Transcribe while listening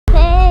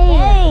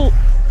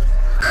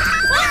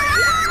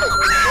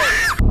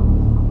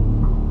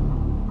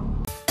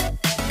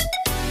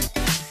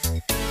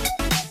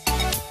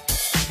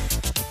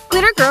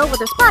girl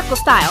with a sparkle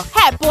style.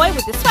 Hat boy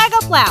with the swag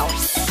up loud.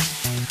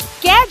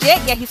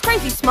 Gadget, yeah, he's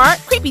crazy smart.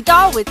 Creepy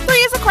doll with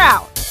 3 as a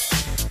crowd.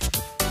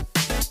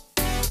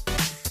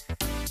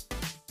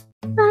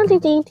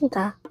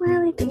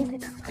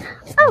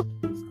 Oh,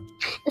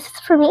 this is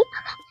for me.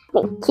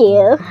 Thank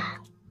you.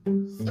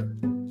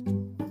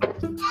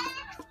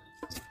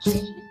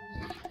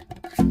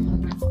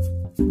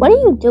 What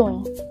are you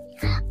doing?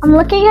 I'm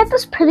looking at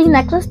this pretty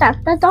necklace that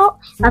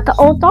the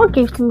old doll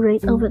gave to me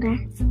right over there.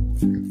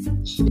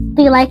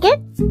 Do you like it?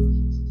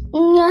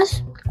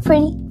 Yes,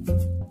 pretty.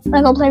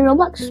 Wanna go play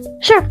Roblox?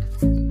 Sure.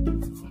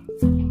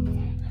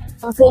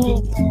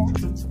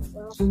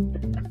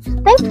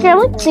 Thanks,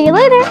 Jeremy. See you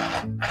later.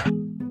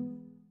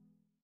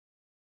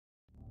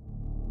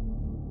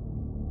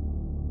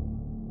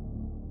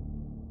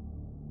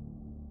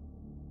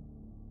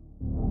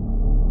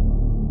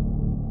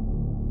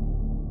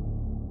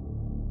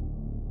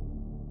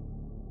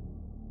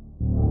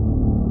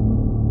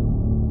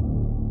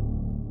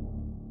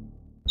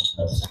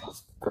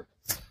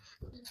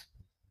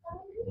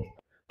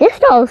 This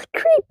doll is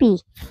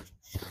creepy.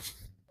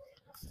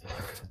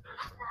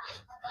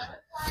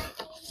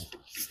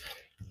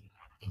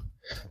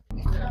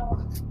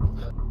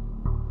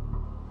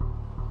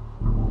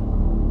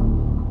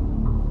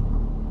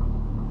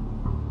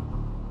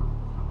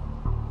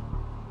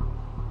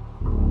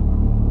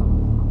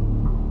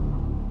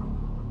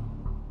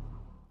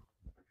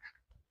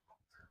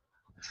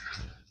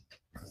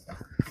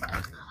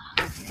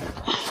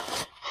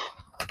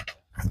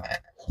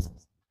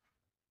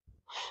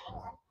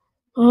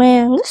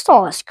 Man, this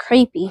doll is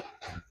creepy.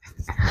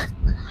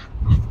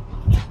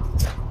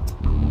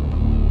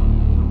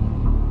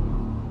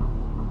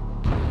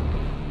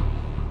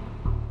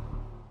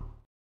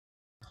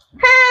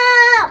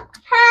 Help!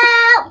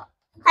 Help!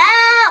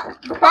 Help!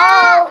 Help!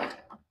 Help!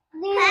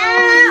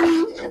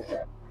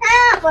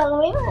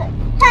 Help!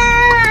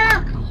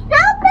 Help!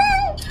 Help me!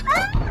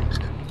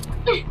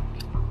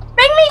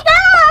 Bring me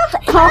down!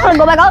 Oh,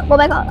 go back up! Go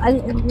back up!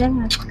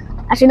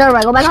 Actually, no,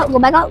 right. Go back up! Go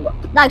back up!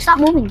 No, stop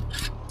moving!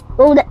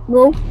 Go in.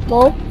 No,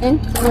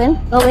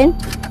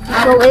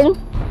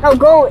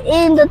 go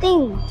in the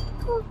thing.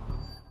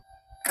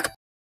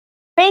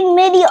 Bring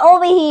Minnie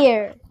over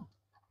here.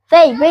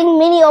 Faye, bring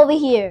Minnie over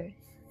here.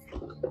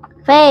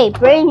 Faye,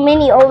 bring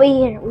Minnie over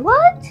here.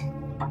 What?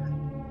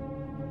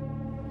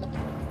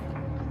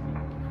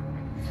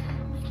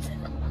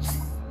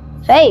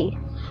 Faye.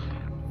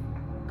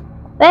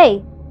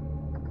 Faye.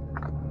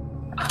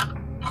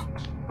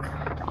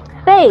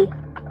 Faye.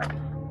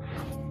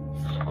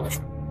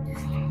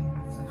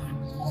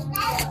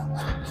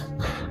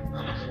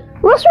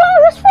 What's wrong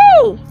with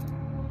Faye?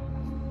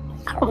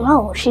 I don't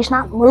know. She's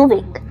not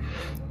moving.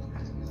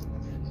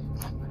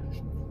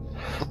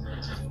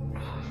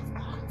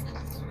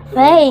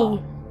 Faye.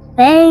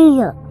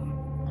 Faye.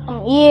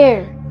 Come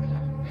here.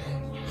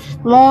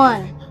 Come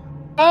on.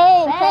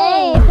 Faye.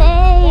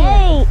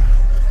 Faye.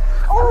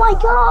 Oh my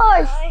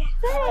gosh.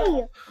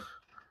 Faye.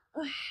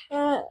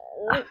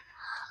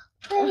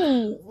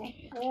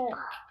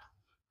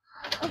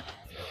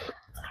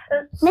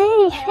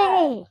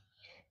 Faye.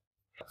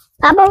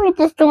 How about we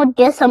just don't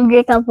get some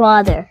drink of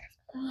water?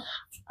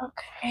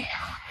 Okay.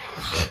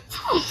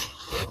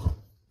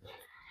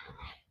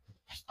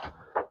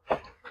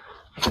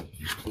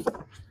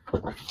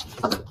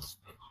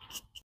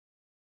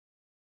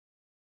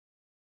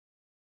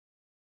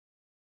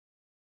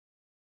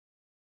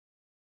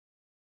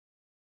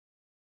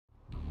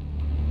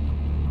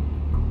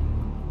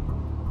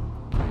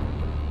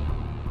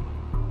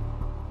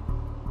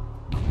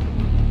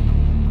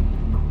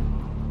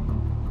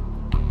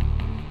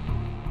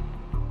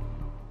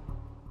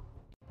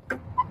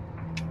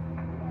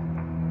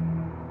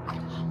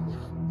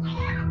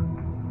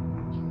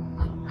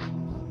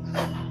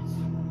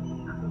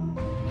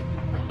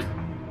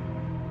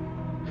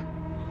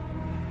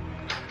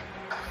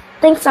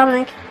 Thanks,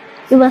 Dominic.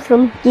 You're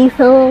welcome. Do you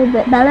feel a little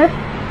bit better?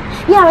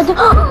 Yeah, I do.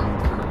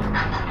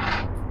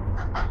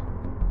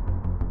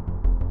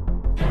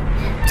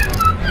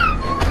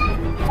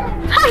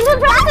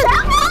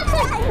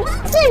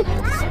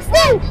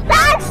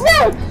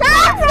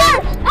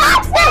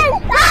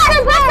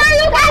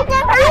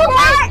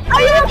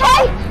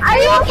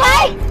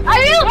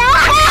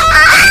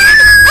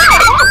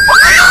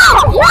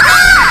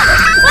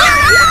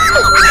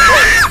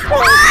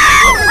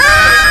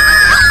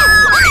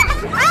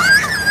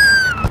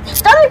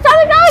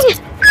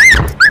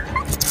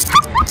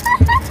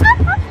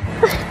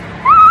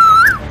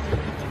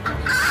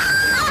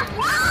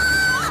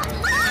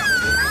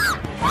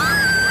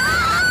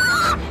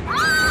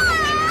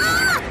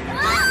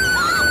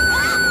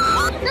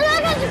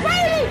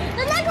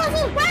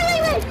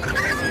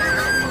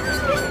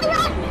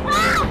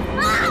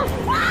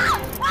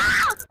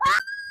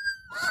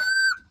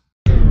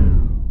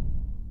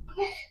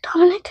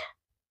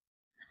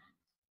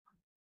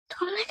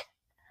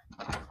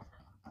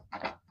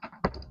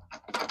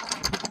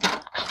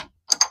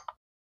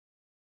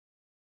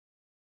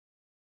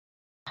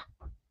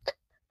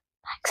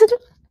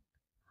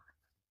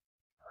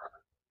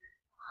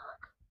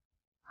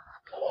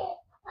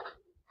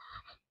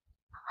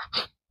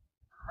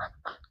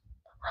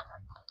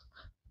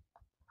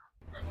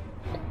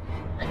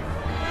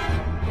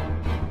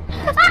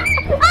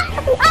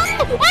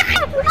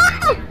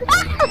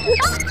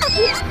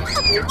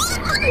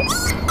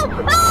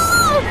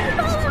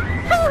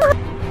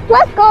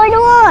 What's going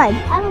on?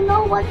 I don't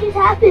know what just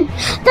happened.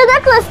 The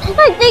necklace.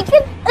 I think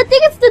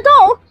it's the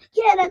doll.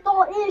 Yeah, that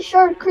doll is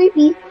sure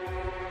creepy.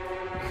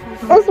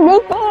 It's right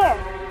there.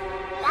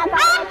 That doll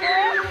right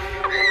there.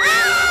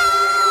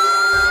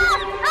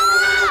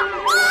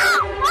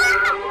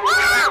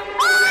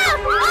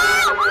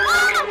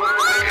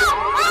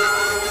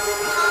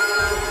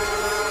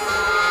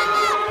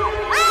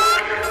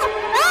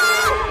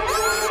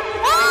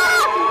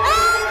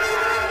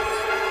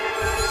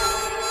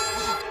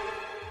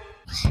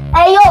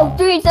 Hey yo,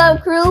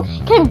 3-Sub crew,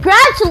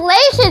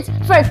 congratulations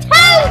for 10,000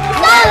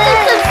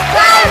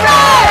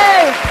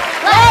 subscribers!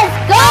 Let's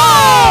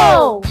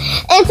go!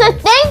 And to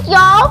thank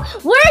y'all,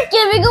 we're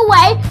giving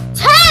away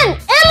 10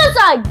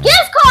 Amazon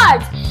gift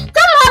cards!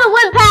 Come on to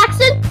win,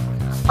 Paxton!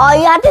 All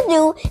you have to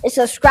do is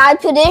subscribe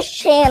to this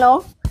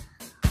channel,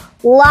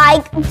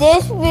 like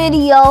this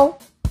video,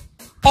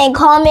 and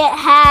comment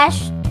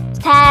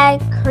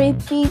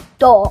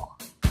 #CreepyDoll.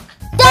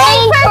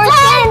 Thanks for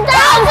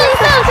 10,000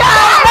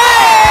 subscribers!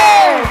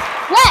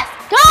 Let's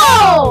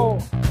go!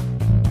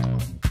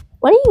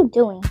 What are you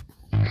doing?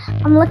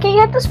 I'm looking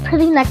at this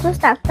pretty necklace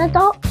that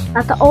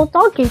the old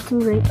doll gave to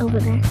me right over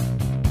there.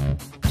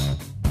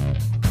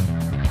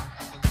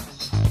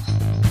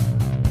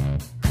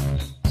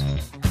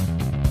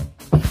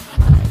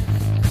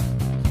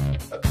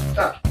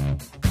 Stop.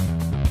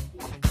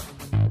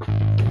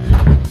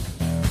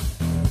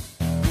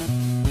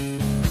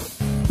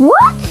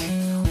 What?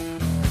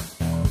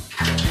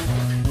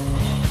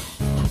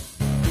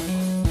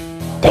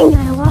 Dang,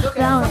 I lost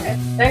down. Okay.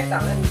 Thanks,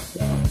 Dominic.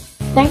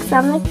 Thanks,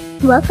 Dominic.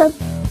 Welcome.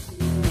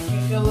 You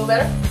feel a little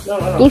better?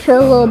 No. Do you feel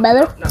a little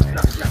better? No.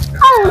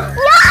 Oh,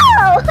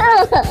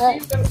 no!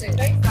 He's gonna say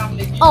thanks,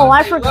 Dominic. Oh,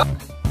 I forgot.